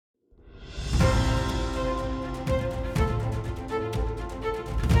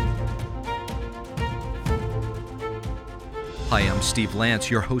Hi, I'm Steve Lance,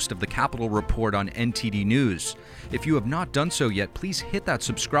 your host of the Capitol Report on NTD News. If you have not done so yet, please hit that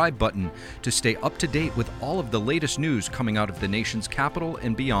subscribe button to stay up to date with all of the latest news coming out of the nation's capital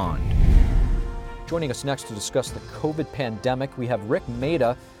and beyond. Joining us next to discuss the COVID pandemic, we have Rik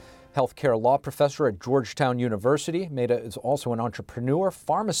Mehta, healthcare law professor at Georgetown University. Mehta is also an entrepreneur,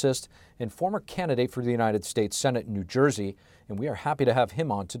 pharmacist, and former candidate for the United States Senate in New Jersey, and we are happy to have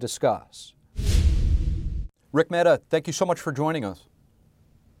him on to discuss. Rik Mehta, thank you so much for joining us.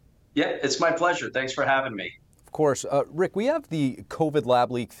 Yeah, it's my pleasure. Thanks for having me. Of course. Rik, we have the COVID lab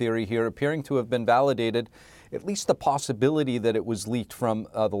leak theory here appearing to have been validated, at least the possibility that it was leaked from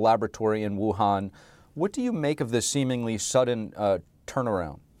the laboratory in Wuhan. What do you make of this seemingly sudden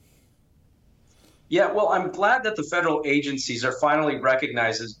turnaround? Yeah, well, I'm glad that the federal agencies are finally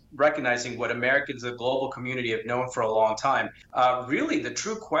recognizing what Americans, the global community, have known for a long time. Really, the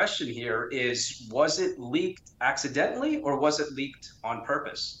true question here is, was it leaked accidentally or was it leaked on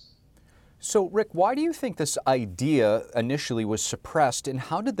purpose? So, Rik, why do you think this idea initially was suppressed, and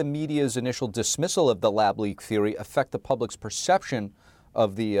how did the media's initial dismissal of the lab leak theory affect the public's perception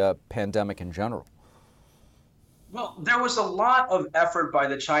of the pandemic in general? Well, there was a lot of effort by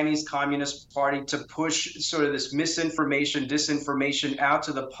the Chinese Communist Party to push sort of this misinformation, disinformation out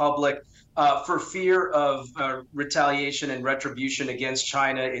to the public for fear of retaliation and retribution against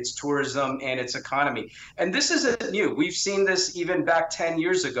China, its tourism, and its economy. And this isn't new. We've seen this even back 10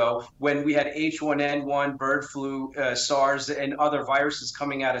 years ago when we had H1N1, bird flu, SARS, and other viruses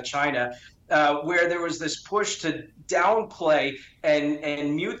coming out of China. Where there was this push to downplay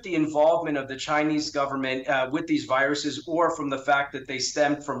and mute the involvement of the Chinese government with these viruses, or from the fact that they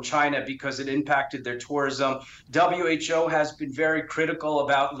stemmed from China because it impacted their tourism. WHO has been very critical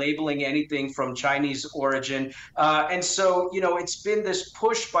about labeling anything from Chinese origin. And so, it's been this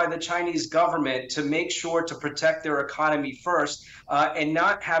push by the Chinese government to make sure to protect their economy first and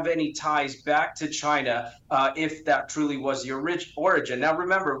not have any ties back to China if that truly was the origin. Now,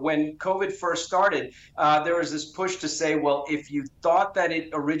 remember, when COVID first started, there was this push to say, well, if you thought that it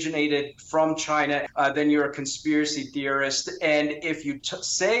originated from China, then you're a conspiracy theorist. And if you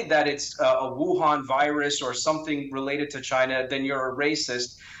say that it's a Wuhan virus or something related to China, then you're a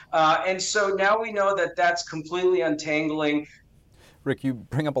racist. And so now we know that that's completely untangling. Rik, you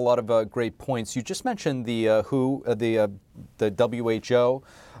bring up a lot of great points. You just mentioned the the WHO.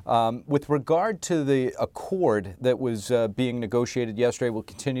 With regard to the accord that was being negotiated yesterday, will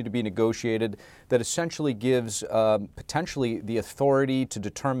continue to be negotiated, that essentially gives potentially the authority to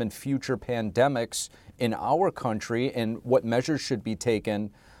determine future pandemics in our country and what measures should be taken.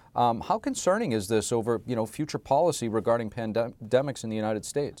 How concerning is this over, future policy regarding pandemics in the United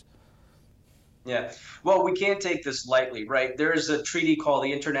States? Yeah, well, we can't take this lightly, right? There's a treaty called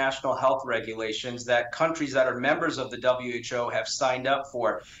the International Health Regulations that countries that are members of the WHO have signed up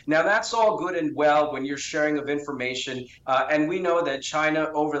for. Now, that's all good and well when you're sharing of information. And we know that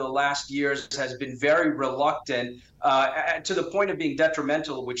China over the last years has been very reluctant to the point of being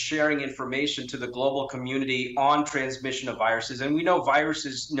detrimental with sharing information to the global community on transmission of viruses. And we know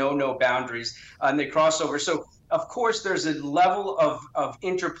viruses know no boundaries and they cross over. So of course, there's a level of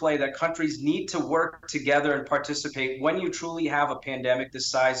interplay that countries need to work together and participate when you truly have a pandemic the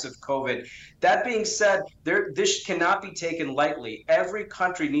size of COVID. That being said, this cannot be taken lightly. Every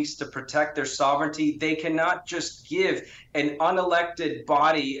country needs to protect their sovereignty. They cannot just give an unelected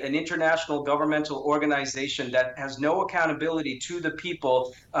body, an international governmental organization that has no accountability to the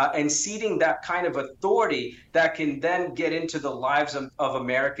people and ceding that kind of authority that can then get into the lives of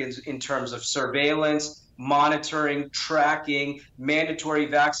Americans in terms of surveillance, monitoring, tracking, mandatory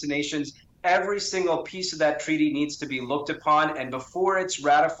vaccinations. Every single piece of that treaty needs to be looked upon. And before it's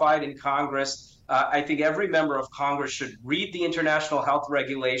ratified in Congress, I think every member of Congress should read the international health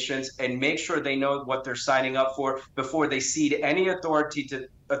regulations and make sure they know what they're signing up for before they cede any authority to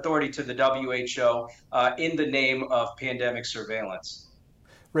the WHO in the name of pandemic surveillance.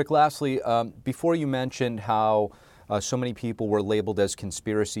 Rik, lastly, before you mentioned how so many people were labeled as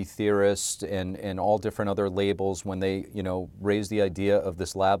conspiracy theorists and all different other labels when they, raised the idea of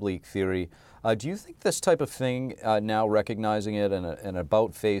this lab leak theory. Do you think this type of thing, now recognizing it and an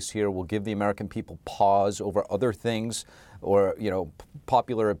about face here, will give the American people pause over other things, or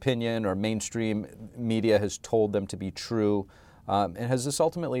popular opinion or mainstream media has told them to be true? And has this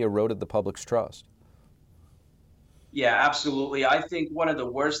ultimately eroded the public's trust? Yeah, absolutely. I think one of the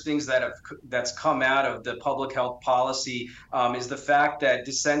worst things that's come out of the public health policy is the fact that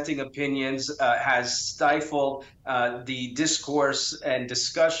dissenting opinions has stifled the discourse and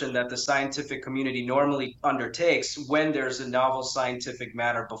discussion that the scientific community normally undertakes when there's a novel scientific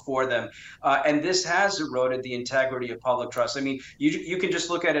matter before them. And this has eroded the integrity of public trust. I mean, you can just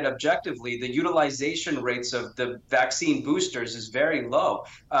look at it objectively. The utilization rates of the vaccine boosters is very low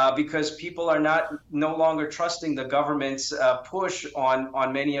because people are no longer trusting the government's push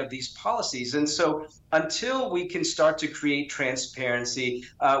on many of these policies. And so until we can start to create transparency,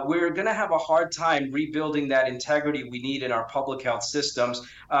 we're going to have a hard time rebuilding that integrity we need in our public health systems,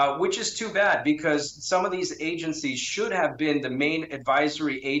 which is too bad because some of these agencies should have been the main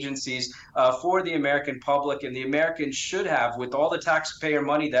advisory agencies for the American public, and the Americans should have, with all the taxpayer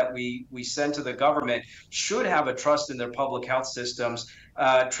money that we send to the government, should have a trust in their public health systems.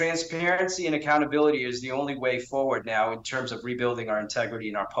 Transparency and accountability is the only way forward now in terms of rebuilding our integrity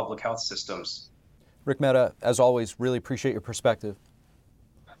in our public health systems. Rik Mehta, as always, really appreciate your perspective.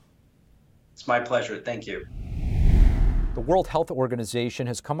 It's my pleasure. Thank you. The World Health Organization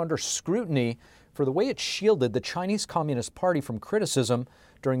has come under scrutiny for the way it shielded the Chinese Communist Party from criticism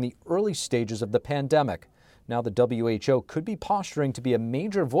during the early stages of the pandemic. Now the WHO could be posturing to be a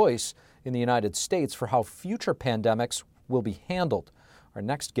major voice in the United States for how future pandemics will be handled. Our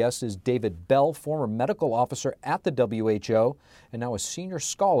next guest is David Belle, former medical officer at the WHO and now a senior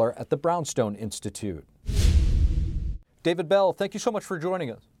scholar at the Brownstone Institute. David Belle, thank you so much for joining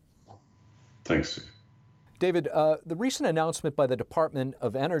us. Thanks. David, the recent announcement by the Department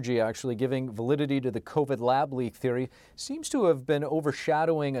of Energy actually giving validity to the COVID lab leak theory seems to have been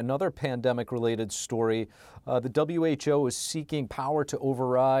overshadowing another pandemic-related story. The WHO is seeking power to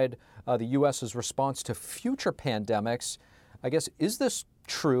override the U.S.'s response to future pandemics. I guess, is this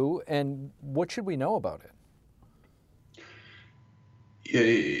true, and what should we know about it? Yeah,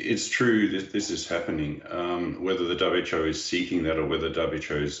 it's true that this is happening. Whether the WHO is seeking that or whether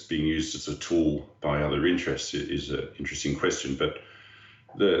WHO is being used as a tool by other interests is an interesting question. But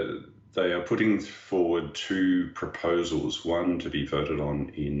they are putting forward two proposals, one to be voted on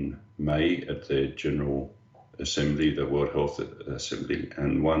in May at their General Assembly, the World Health Assembly,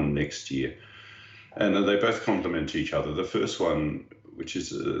 and one next year. And they both complement each other. The first one, which is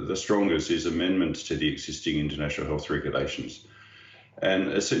the strongest, is amendments to the existing international health regulations. And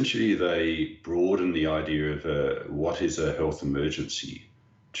essentially, they broaden the idea of what is a health emergency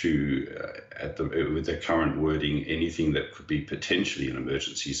to, with the current wording, anything that could be potentially an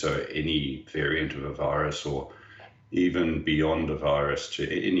emergency. So any variant of a virus or even beyond a virus, to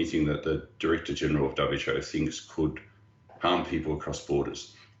anything that the Director General of WHO thinks could harm people across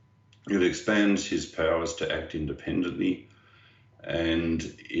borders. It expands his powers to act independently,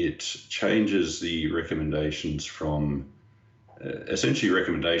 and it changes the recommendations from essentially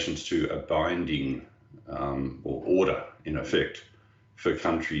recommendations to a binding or order, in effect, for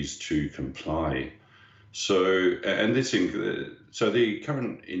countries to comply. So, so the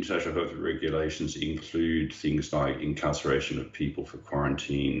current international health regulations include things like incarceration of people for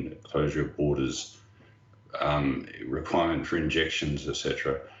quarantine, closure of borders, requirement for injections,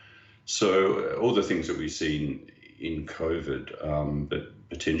 etc. So all the things that we've seen in COVID, but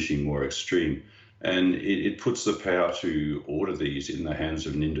potentially more extreme. And it puts the power to order these in the hands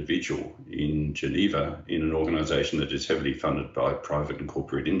of an individual in Geneva, in an organization that is heavily funded by private and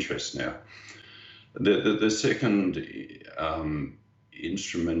corporate interests now. The second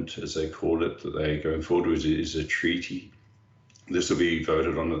instrument, as they call it, that they're going forward with is a treaty. This will be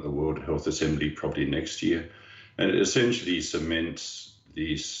voted on at the World Health Assembly probably next year. And it essentially cements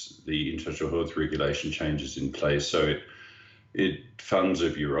the international health regulation changes in place. So it funds a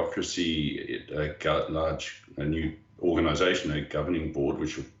bureaucracy, a new organization, a governing board,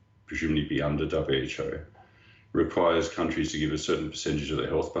 which will presumably be under WHO, requires countries to give a certain percentage of their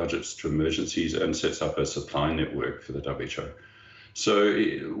health budgets to emergencies, and sets up a supply network for the WHO. So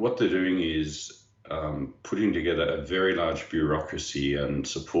what they're doing is putting together a very large bureaucracy and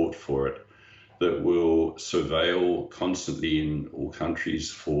support for it that will surveil constantly in all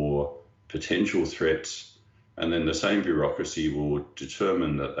countries for potential threats, and then the same bureaucracy will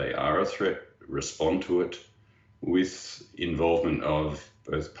determine that they are a threat, respond to it with involvement of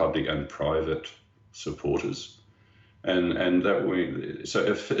both public and private supporters. And that way, so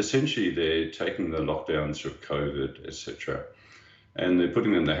if essentially they're taking the lockdowns of COVID, etc., and they're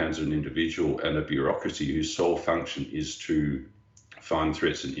putting them in the hands of an individual and a bureaucracy whose sole function is to find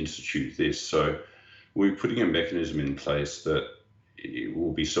threats and institute this. So we're putting a mechanism in place that it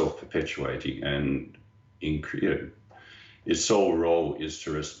will be self-perpetuating and its sole role is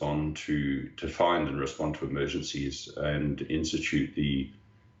to respond to find and respond to emergencies and institute the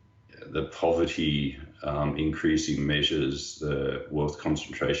poverty increasing measures, the wealth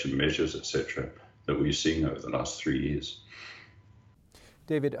concentration measures, etc., that we've seen over the last 3 years.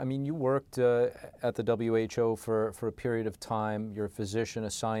 David, I mean, you worked at the WHO for a period of time. You're a physician,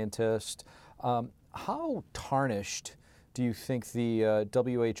 a scientist. How tarnished do you think the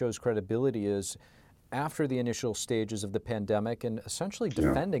WHO's credibility is after the initial stages of the pandemic and essentially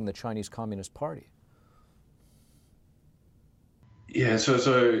defending the Chinese Communist Party? Yeah,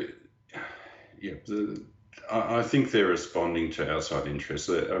 I think they're responding to outside interests.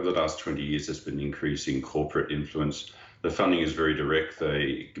 Over the last 20 years, there's been increasing corporate influence. The funding is very direct.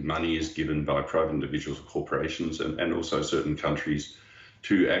 Money is given by private individuals or corporations and also certain countries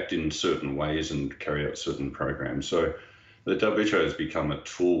to act in certain ways and carry out certain programs. So the WHO has become a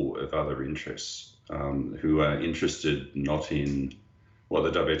tool of other interests who are interested not in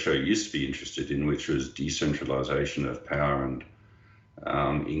what the WHO used to be interested in, which was decentralization of power and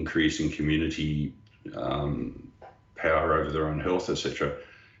increasing community power over their own health, etc.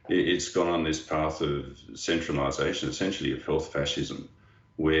 It's gone on this path of centralization, essentially of health fascism,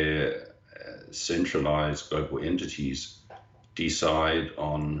 where centralized global entities decide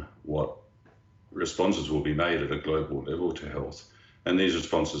on what responses will be made at a global level to health. And these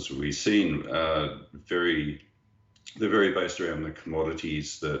responses we've seen they're very based around the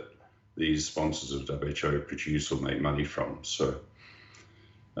commodities that these sponsors of WHO produce or make money from. So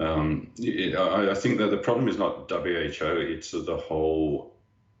I think that the problem is not WHO, it's the whole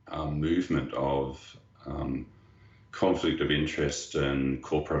movement of conflict of interest and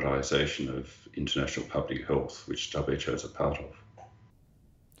corporatization of international public health, which WHO is a part of.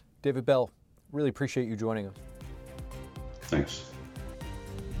 David Belle, really appreciate you joining us. Thanks.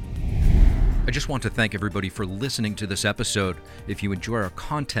 I just want to thank everybody for listening to this episode. If you enjoy our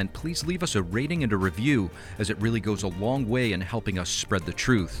content, please leave us a rating and a review, as it really goes a long way in helping us spread the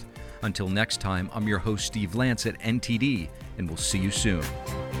truth. Until next time, I'm your host, Steve Lance at NTD, and we'll see you soon.